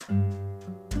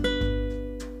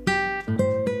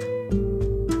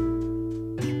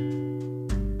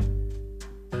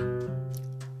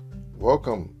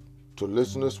Welcome to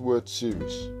Listener's Word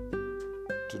series.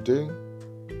 Today,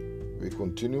 we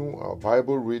continue our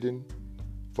Bible reading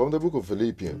from the book of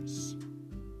Philippians,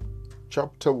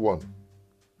 chapter 1.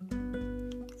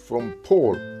 From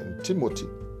Paul and Timothy,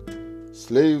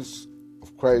 slaves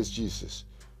of Christ Jesus,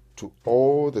 to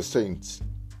all the saints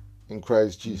in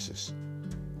Christ Jesus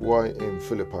who are in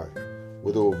Philippi,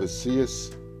 with the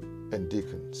overseers and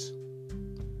deacons.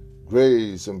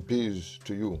 Grace and peace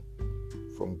to you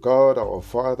from God our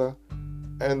Father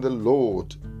and the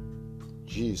Lord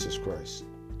Jesus Christ.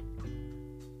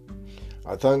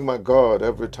 I thank my God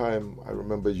every time I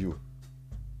remember you.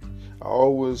 I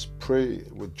always pray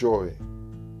with joy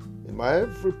in my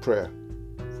every prayer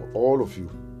for all of you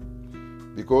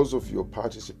because of your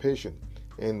participation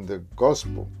in the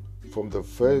gospel from the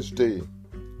first day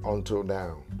until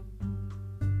now.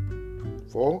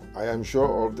 For I am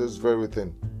sure of this very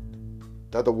thing,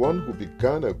 that the one who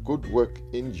began a good work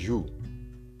in you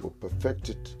will perfect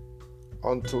it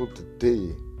until the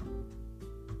day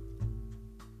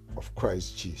of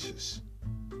Christ Jesus.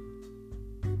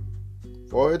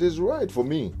 For it is right for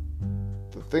me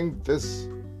to think this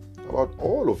about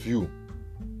all of you,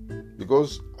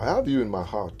 because I have you in my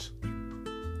heart,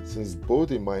 since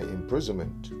both in my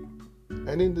imprisonment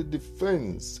and in the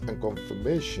defense and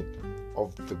confirmation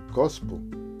of the gospel,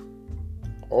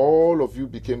 all of you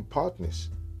became partners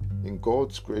in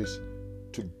God's grace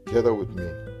together with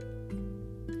me.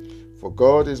 For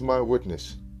God is my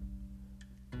witness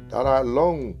that I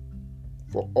long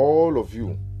for all of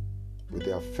you with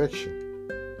the affection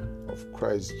of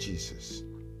Christ Jesus.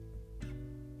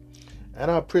 And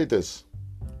I pray this,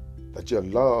 that your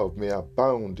love may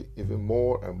abound even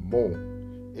more and more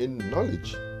in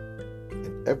knowledge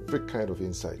and every kind of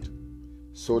insight,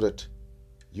 so that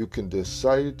you can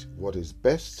decide what is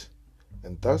best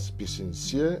and thus be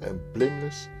sincere and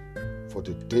blameless for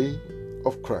the day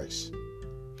of Christ,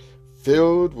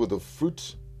 filled with the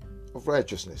fruit of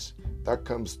righteousness that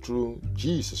comes through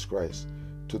Jesus Christ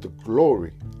to the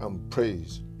glory and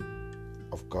praise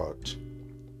of God.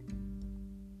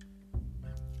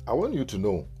 I want you to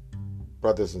know,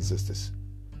 brothers and sisters,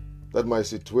 that my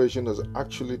situation has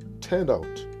actually turned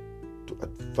out to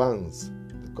advance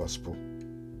the gospel.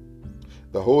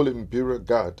 The whole imperial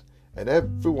guard and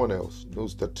everyone else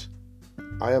knows that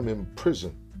I am in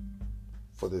prison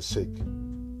for the sake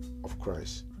of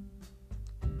Christ.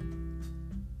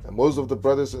 And most of the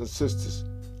brothers and sisters,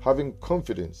 having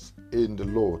confidence in the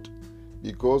Lord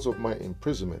because of my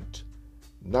imprisonment,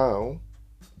 now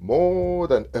more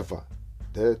than ever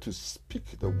dare to speak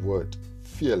the word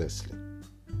fearlessly.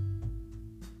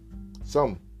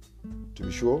 Some, to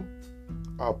be sure,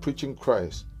 are preaching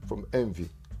Christ from envy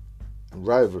and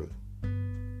rivalry,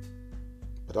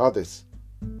 but others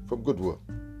from goodwill.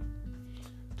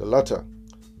 The latter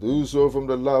do so from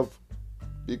the love,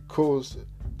 because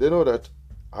they know that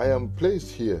I am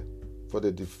placed here for the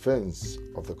defense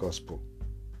of the gospel.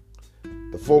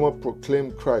 The former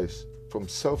proclaim Christ from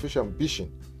selfish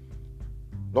ambition,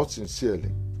 not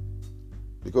sincerely,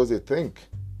 because they think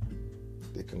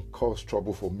they can cause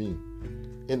trouble for me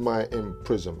in my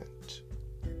imprisonment.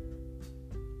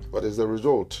 What is the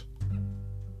result?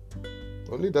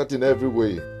 Only that in every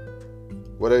way,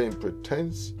 whether in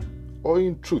pretense or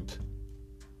in truth,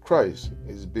 Christ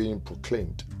is being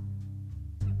proclaimed.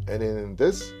 And in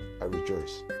this I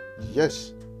rejoice.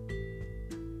 Yes,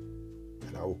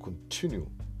 and I will continue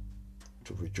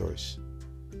to rejoice.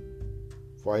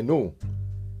 For I know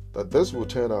that this will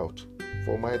turn out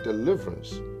for my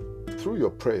deliverance through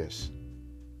your prayers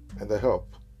and the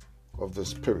help of the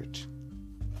Spirit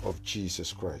of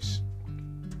Jesus Christ.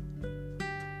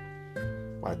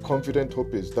 My confident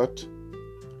hope is that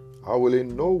I will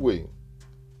in no way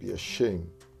be ashamed,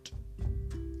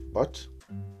 but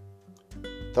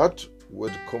that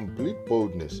with complete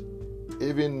boldness,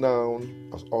 even now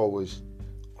as always,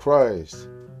 Christ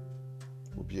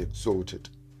will be exalted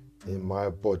in my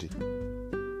body,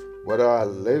 whether I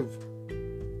live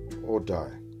or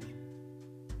die.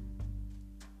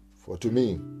 For to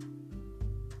me,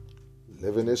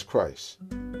 living is Christ,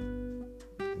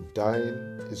 and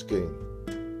dying is gain.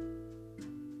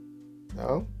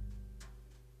 Now,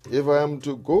 if I am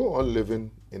to go on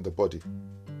living in the body,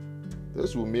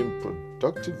 this will mean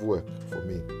productive work for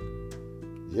me.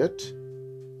 Yet,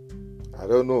 I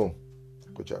don't know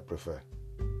which I prefer.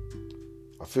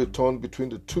 I feel torn between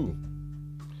the two,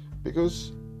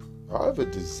 because I have a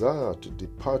desire to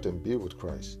depart and be with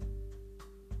Christ,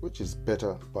 which is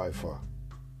better by far.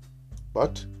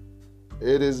 But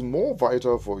it is more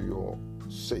vital for your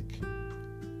sake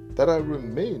that I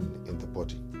remain in the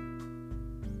body.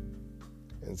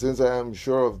 And since I am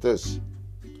sure of this,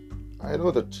 I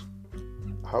know that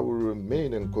I will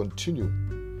remain and continue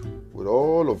with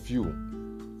all of you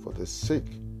for the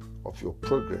sake of your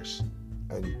progress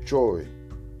and joy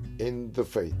in the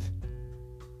faith,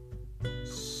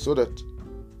 so that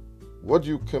what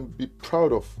you can be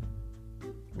proud of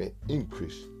may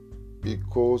increase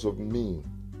because of me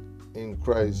in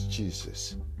Christ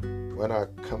Jesus when I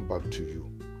come back to you.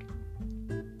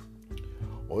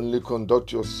 Only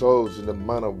conduct yourselves in a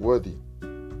manner worthy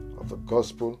of the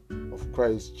gospel of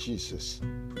Christ Jesus,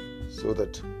 so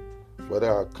that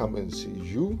whether I come and see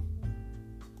you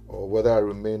or whether I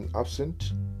remain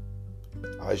absent,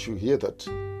 I should hear that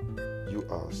you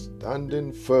are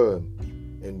standing firm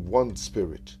in one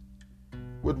spirit,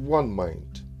 with one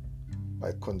mind,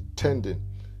 by contending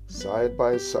side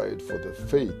by side for the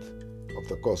faith of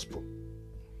the gospel,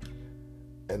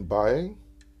 and by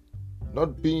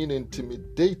not being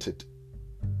intimidated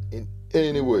in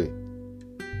any way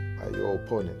by your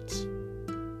opponents.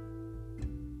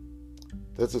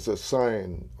 This is a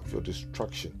sign of your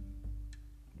destruction,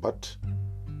 but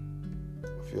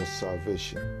of your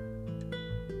salvation,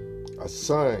 a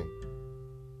sign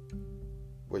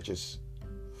which is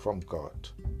from God.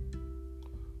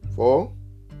 For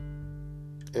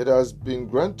it has been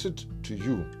granted to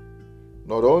you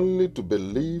not only to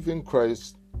believe in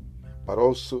Christ, but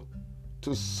also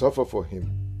to suffer for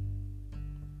him,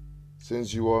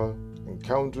 since you are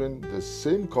encountering the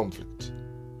same conflict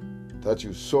that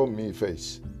you saw me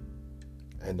face,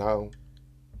 and now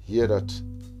hear that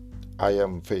I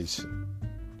am facing.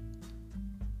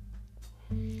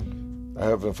 Our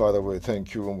Heavenly Father, we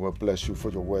thank you and we bless you for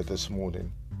your word this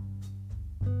morning.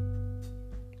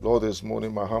 Lord, this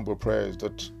morning my humble prayer is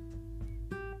that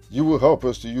you will help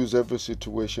us to use every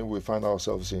situation we find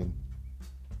ourselves in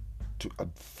to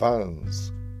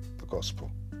advance the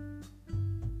gospel.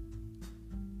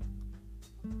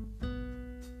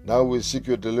 Now we seek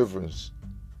your deliverance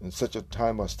in such a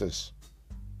time as this.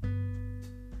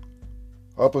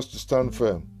 Help us to stand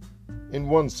firm in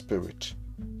one spirit,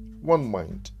 one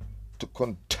mind, to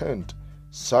contend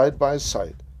side by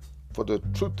side for the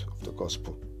truth of the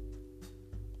gospel,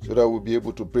 so that we'll be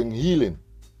able to bring healing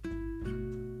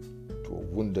to a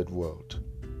wounded world.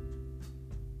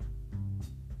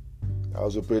 I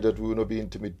also pray that we will not be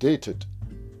intimidated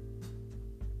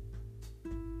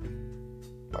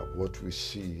by what we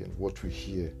see and what we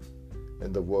hear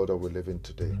in the world that we live in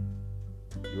today.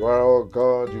 You are our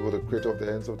God, you are the creator of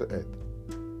the ends of the earth.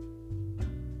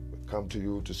 We come to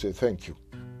you to say thank you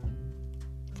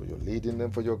for your leading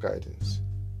and for your guidance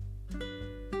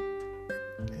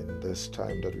in this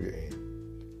time that we're in.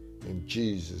 In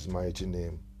Jesus' mighty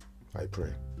name I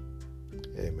pray.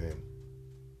 Amen.